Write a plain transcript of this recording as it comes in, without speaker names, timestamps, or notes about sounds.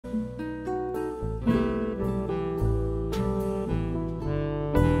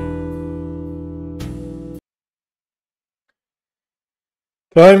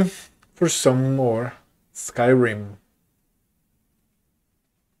Time for some more Skyrim.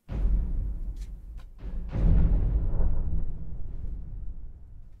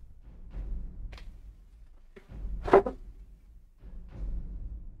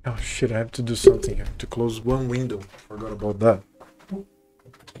 Oh shit, I have to do something. I have to close one window. Forgot about that.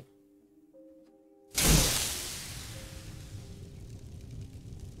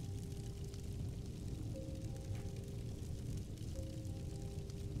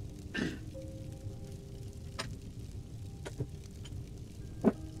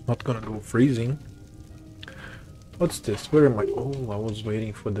 Not gonna go freezing. What's this? Where am I? Oh, I was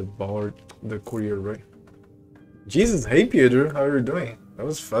waiting for the bar, the courier, right? Jesus, hey Peter, how are you doing? That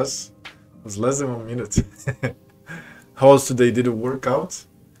was fast. It was less than 1 minute. How was today? Did it work out?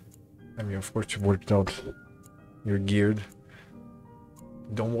 I mean, of course you worked out. You're geared.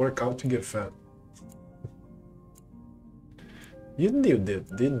 Don't work out to get fat. You did,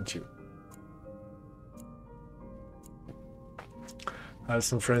 didn't you? I have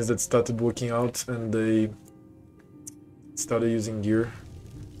some friends that started working out and they started using gear.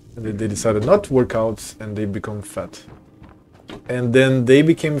 And then they decided not to work out and they become fat. And then they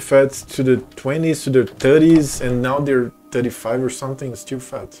became fat to the 20s, to their 30s, and now they're 35 or something, still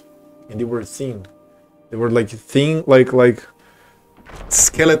fat. And they were thin. They were like thin, like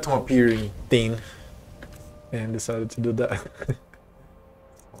skeleton appearing thin. And decided to do that.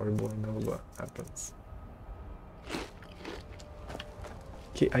 Horrible, I know what happens.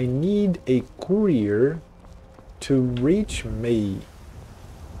 Okay, I need a courier to reach me.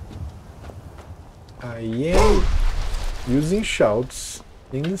 I am using shouts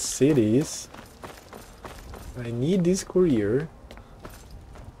in the cities. I need this courier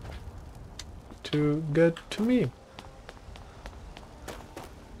to get to me.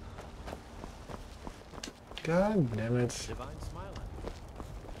 God damn it.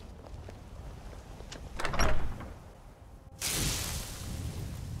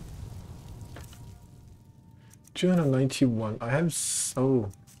 291. I have so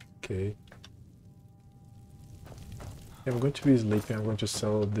okay. I'm going to be sleeping. I'm going to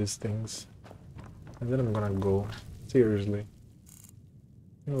sell these things, and then I'm gonna go. Seriously,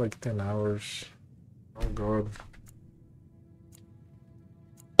 in like 10 hours. Oh god.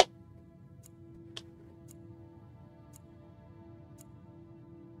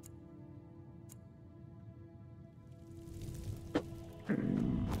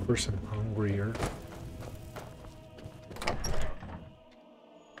 First, I'm hungrier.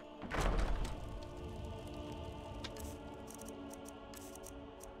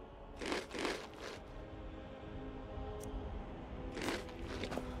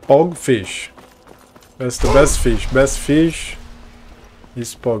 Pogfish. That's the best fish. Best fish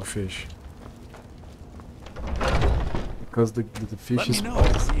is pogfish. Because the fish is. Let me know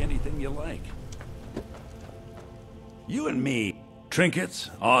if you see anything you like. You and me. Trinkets,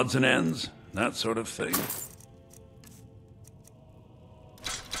 odds and ends, that sort of thing.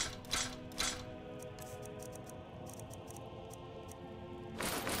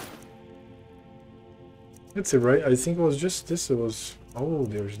 That's it, right? I think it was just this. It was. Oh,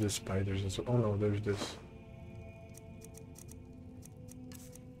 there's the spiders as well. Oh no, there's this.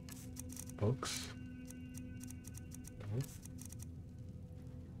 Books. No.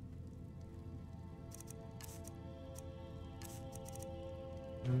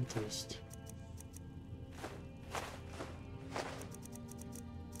 Interest.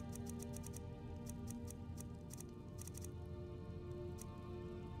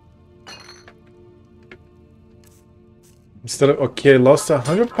 Instead of okay, I lost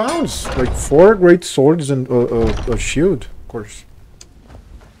 100 pounds, like 4 great swords and a shield, of course.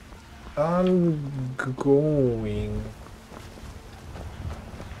 I'm going.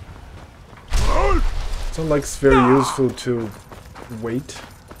 It's not like it's very useful to wait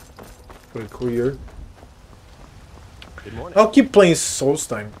for a courier. I'll keep playing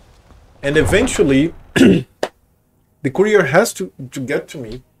Solstheim, and eventually the courier has to get to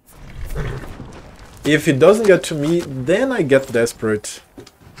me. If it doesn't get to me, then I get desperate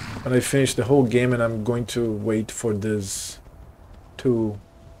and I finish the whole game, and I'm going to wait for these 2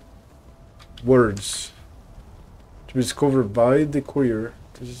 words to be discovered by the courier.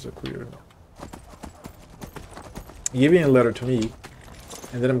 This is a courier now. Give me a letter to me,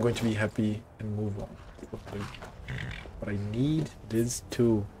 and then I'm going to be happy and move on. But I need these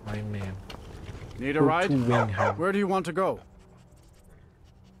 2, my man. Need a ride? Where do you want to go?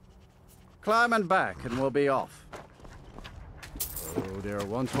 Climb and back, and we'll be off. Oh, there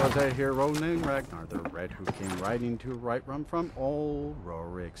once was a hero named Ragnar the Red who came riding to right run from old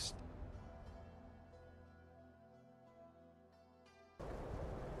Rorik's.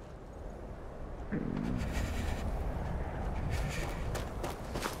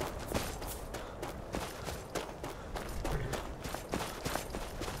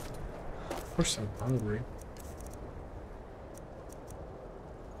 course I'm hungry.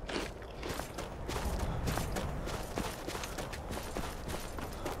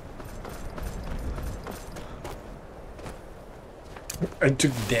 I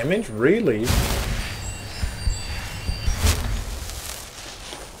took damage? Really?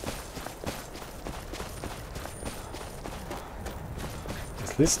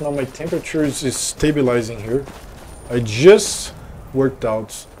 At least now my temperature is stabilizing here. I just worked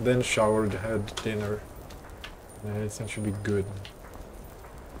out, then showered, had dinner. And everything should be good.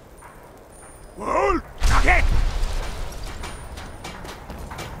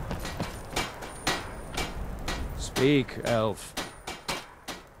 Speak, elf.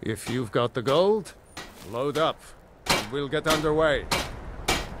 If you've got the gold, load up, and we'll get underway.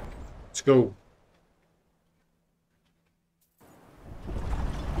 Let's go.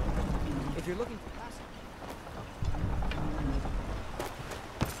 If you're looking for passage.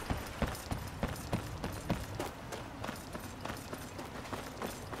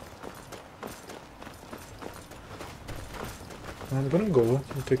 I'm gonna go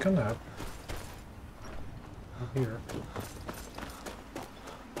and take a nap. I'm here.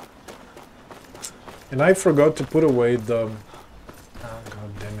 And I forgot to put away the... Oh,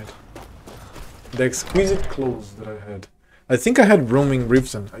 god damn it. The exquisite clothes that I had. I think I had roaming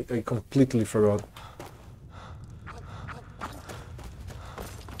Riften. I completely forgot.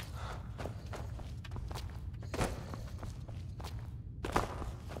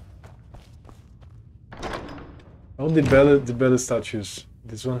 Oh, the Bella statues.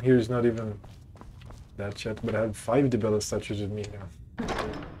 This one here is not even that yet, but I have 5 Dibella statues with me now.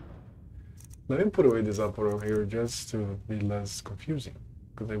 Let me put away this Aporo here just to be less confusing,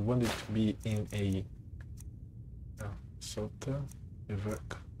 because I want it to be in a Sota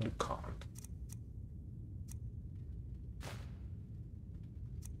Evec Lucan.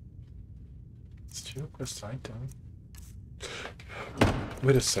 Still quest item.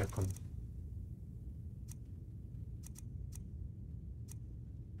 Wait a second.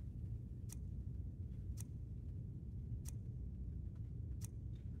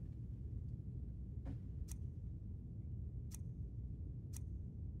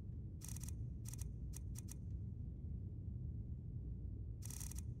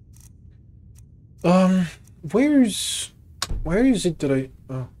 Where is it that I...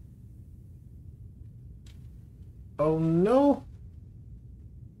 Oh. Oh no!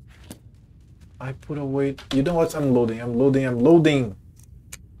 I put away... You know what? I'm loading.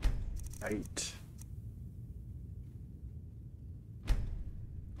 Right.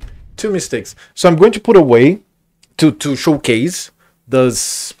 2 mistakes. So I'm going to put away to showcase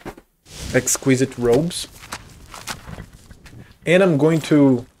those exquisite robes. And I'm going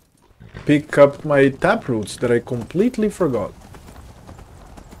to pick up my taproots that I completely forgot.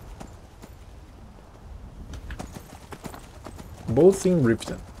 Both in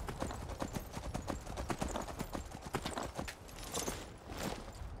Riften.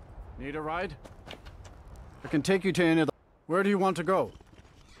 Need a ride? I can take you to any of the... Where do you want to go?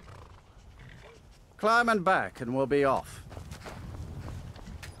 Climb and back and we'll be off.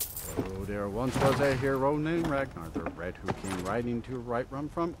 Oh, there once was a hero named Ragnar the Red who came riding to right run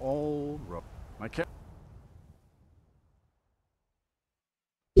from old road. My cat.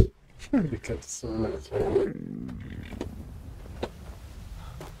 The cat's so nice.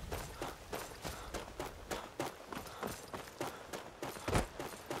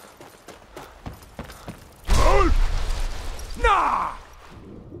 Nah!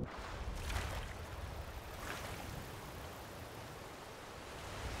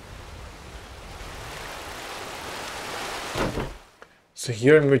 So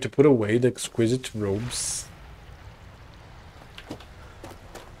here I'm going to put away the exquisite robes.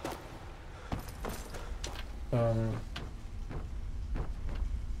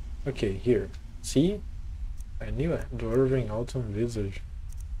 Okay, here. See? I knew a dwarven autumn visage.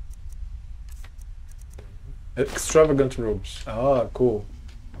 Extravagant robes. Ah, cool.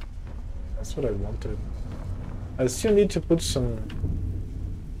 That's what I wanted. I still need to put some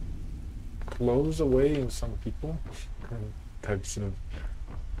clothes away in some people. Types of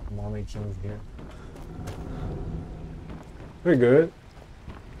mannequins here. Very good.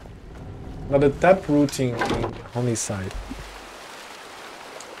 Now the tap routing in Homicide.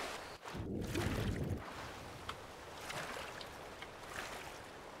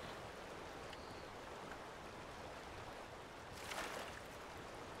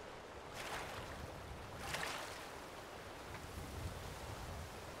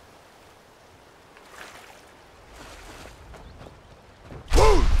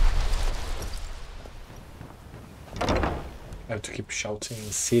 I have to keep shouting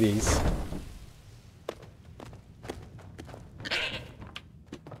in cities.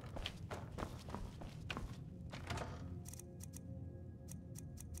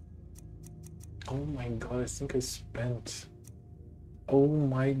 Oh my god, I think I spent... Oh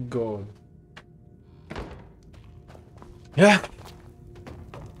my god. Yeah!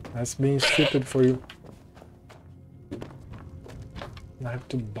 That's being stupid for you. I have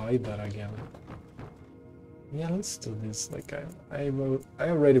to buy that again. Yeah, let's do this. Like I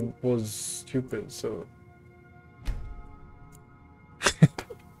already was stupid, so...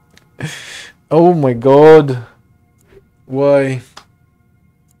 Oh my god! Why?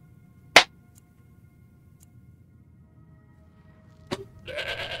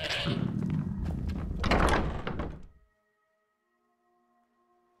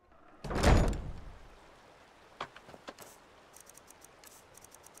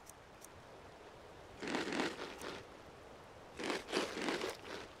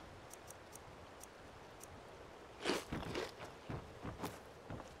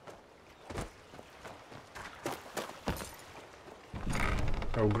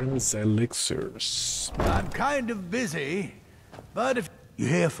 Pilgrim's elixirs. I'm kind of busy, but if you're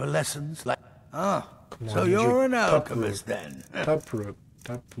here for lessons, like... Ah, so you're an alchemist then. Taproot.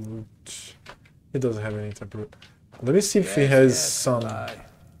 Taproot. He doesn't have any taproot. Let me see if he has some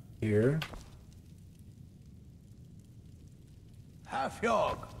here.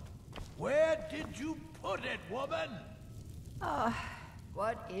 Half-Yog, where did you put it, woman?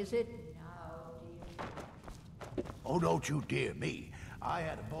 What is it now, dear? Oh, don't you dear me. I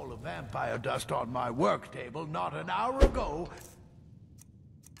had a bowl of vampire dust on my work table not an hour ago.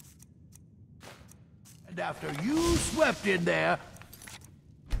 And after you swept in there,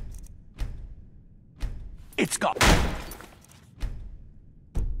 it's gone.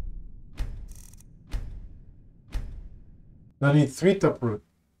 I need 3 taproot.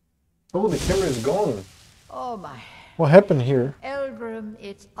 Oh, the camera is gone. Oh my. What happened here? Eldrum,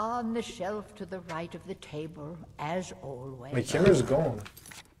 it's on the shelf to the right of the table, as always. My camera is gone.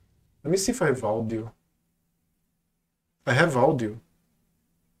 Let me see if I have audio. I have audio.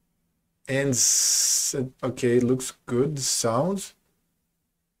 And okay, looks good. Sounds.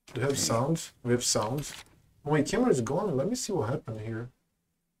 Do you have sounds? We have sounds. Oh, my camera is gone. Let me see what happened here.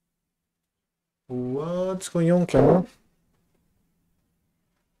 What's going on, camera?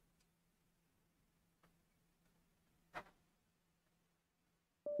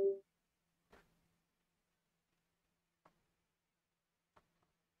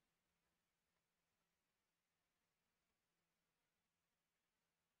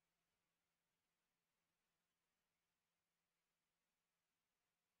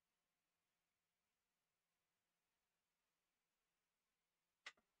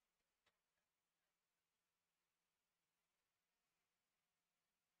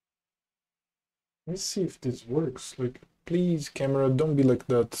 Let me see if this works. Like, please, camera, don't be like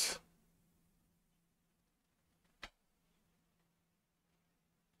that.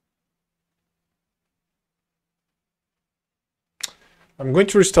 I'm going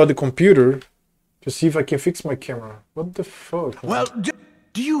to restart the computer to see if I can fix my camera. What the fuck, man? Well,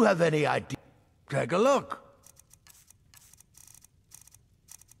 do you have any idea? Take a look.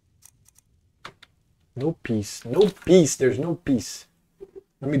 No peace. No peace. There's no peace.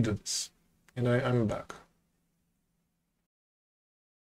 Let me do this. And I'm back.